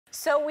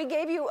So we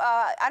gave you,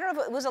 I don't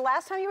know if it was the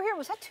last time you were here.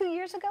 Was that 2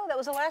 years ago? That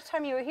was the last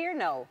time you were here?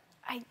 No.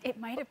 It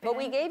might have been. But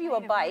we gave you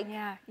a bike.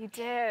 Yeah, you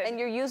did. And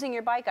you're using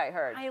your bike, I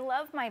heard. I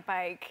love my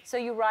bike. So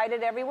you ride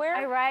it everywhere?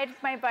 I ride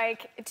my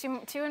bike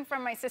to and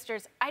from my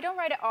sister's. I don't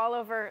ride it all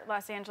over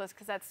Los Angeles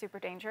because that's super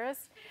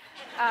dangerous.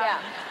 Yeah.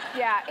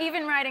 Yeah,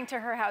 even riding to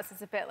her house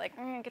is a bit like,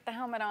 get the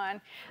helmet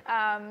on.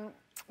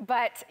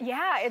 But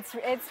yeah, it's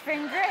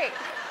been great.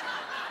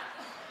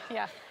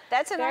 Yeah.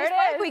 That's a nice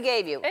bike we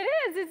gave you. It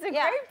is. It's a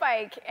great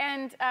bike,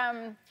 and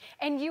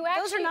you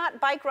actually. Those are not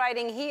bike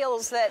riding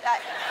heels that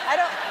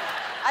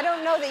I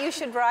don't know that you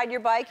should ride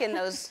your bike in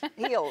those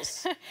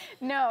heels.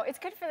 No, it's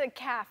good for the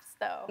calves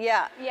though.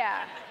 Yeah.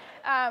 Yeah.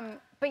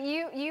 But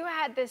you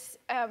had this.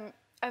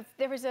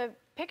 There was a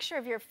picture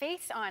of your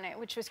face on it,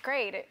 which was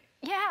great.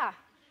 Yeah.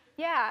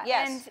 Yeah.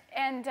 Yes.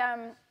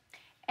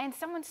 And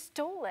someone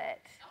stole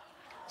it.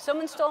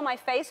 Someone stole my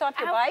face off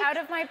your bike? Out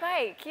of my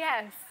bike,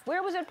 yes.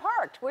 Where was it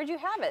parked? Where'd you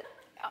have it?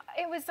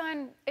 It was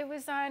on,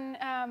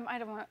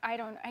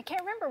 I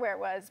can't remember where it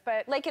was,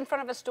 but. Like in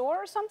front of a store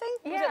or something?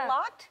 Yeah. Was it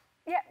locked?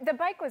 Yeah, the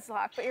bike was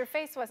locked, but your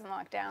face wasn't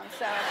locked down,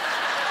 so.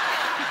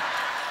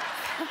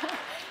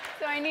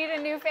 So I need a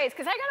new face,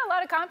 because I got a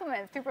lot of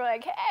compliments. People are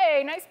like,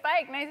 hey, nice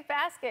bike, nice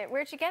basket.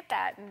 Where'd you get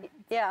that? And,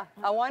 yeah,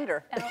 I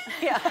wonder.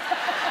 Yeah.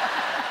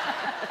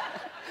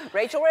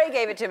 Rachel Ray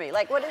gave it to me.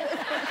 Like, what is it?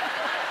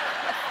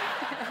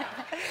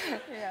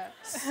 Yeah.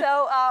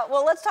 So,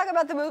 well, let's talk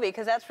about the movie,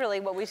 because that's really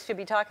what we should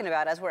be talking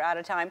about as we're out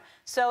of time.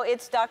 So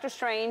it's Doctor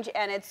Strange,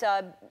 and it's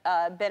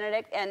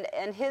Benedict, and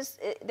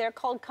they're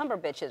called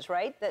Cumberbitches,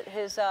 right? That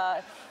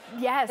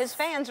yes. His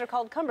fans are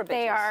called Cumberbitches.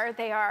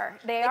 They are.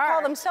 They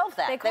call themselves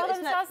that. They call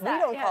themselves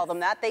that. We don't call them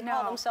that. They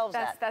call themselves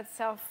that. That's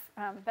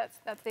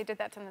they did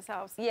that to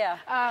themselves. Yeah.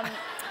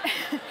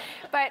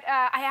 But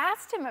I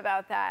asked him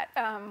about that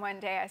one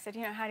day. I said,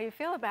 how do you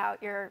feel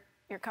about your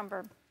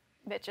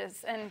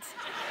Cumberbitches?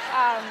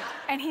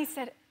 And he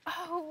said,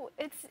 oh,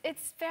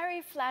 it's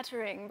very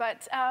flattering,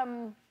 but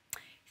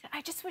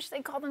I just wish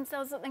they called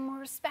themselves something more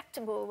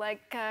respectable,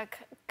 like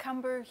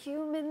Cumber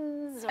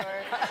Humans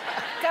or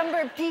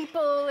Cumber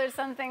People or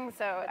something.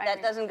 So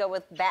that doesn't go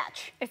with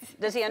batch.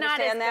 Does he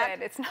understand that?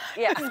 Good. It's not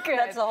yeah, as good.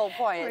 That's the whole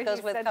point. It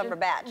goes with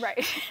Cumberbatch.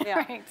 Right. Yeah.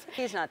 Right.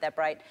 He's not that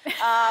bright.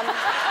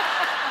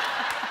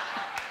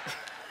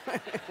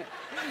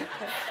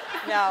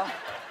 No,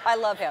 I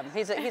love him.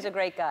 He's a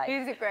great guy.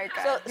 He's a great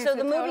guy. So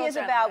the movie is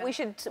about.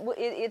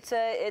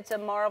 It's a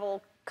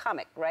Marvel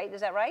comic, right?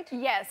 Is that right?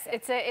 Yes,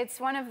 it's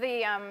one of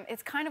the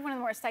it's kind of one of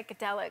the more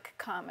psychedelic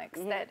comics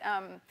that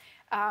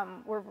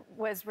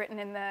was written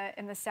in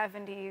the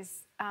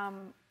 70s.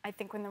 I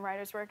think when the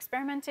writers were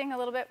experimenting a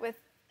little bit with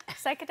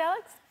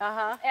psychedelics.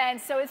 And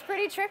so it's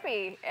pretty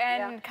trippy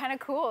and kind of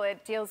cool.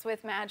 It deals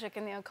with magic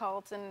and the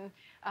occult and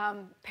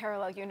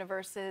parallel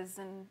universes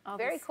and all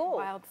this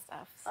wild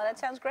stuff. So. Oh, that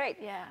sounds great.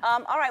 Yeah.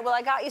 All right, well,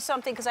 I got you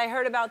something because I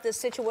heard about this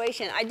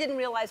situation. I didn't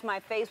realize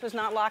my face was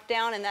not locked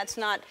down, and that's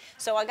not,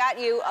 so I got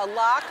you a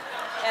lock,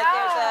 and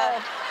there's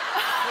a,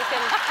 you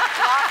can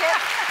lock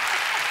it.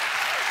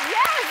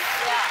 Yes!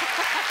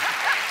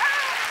 Yeah.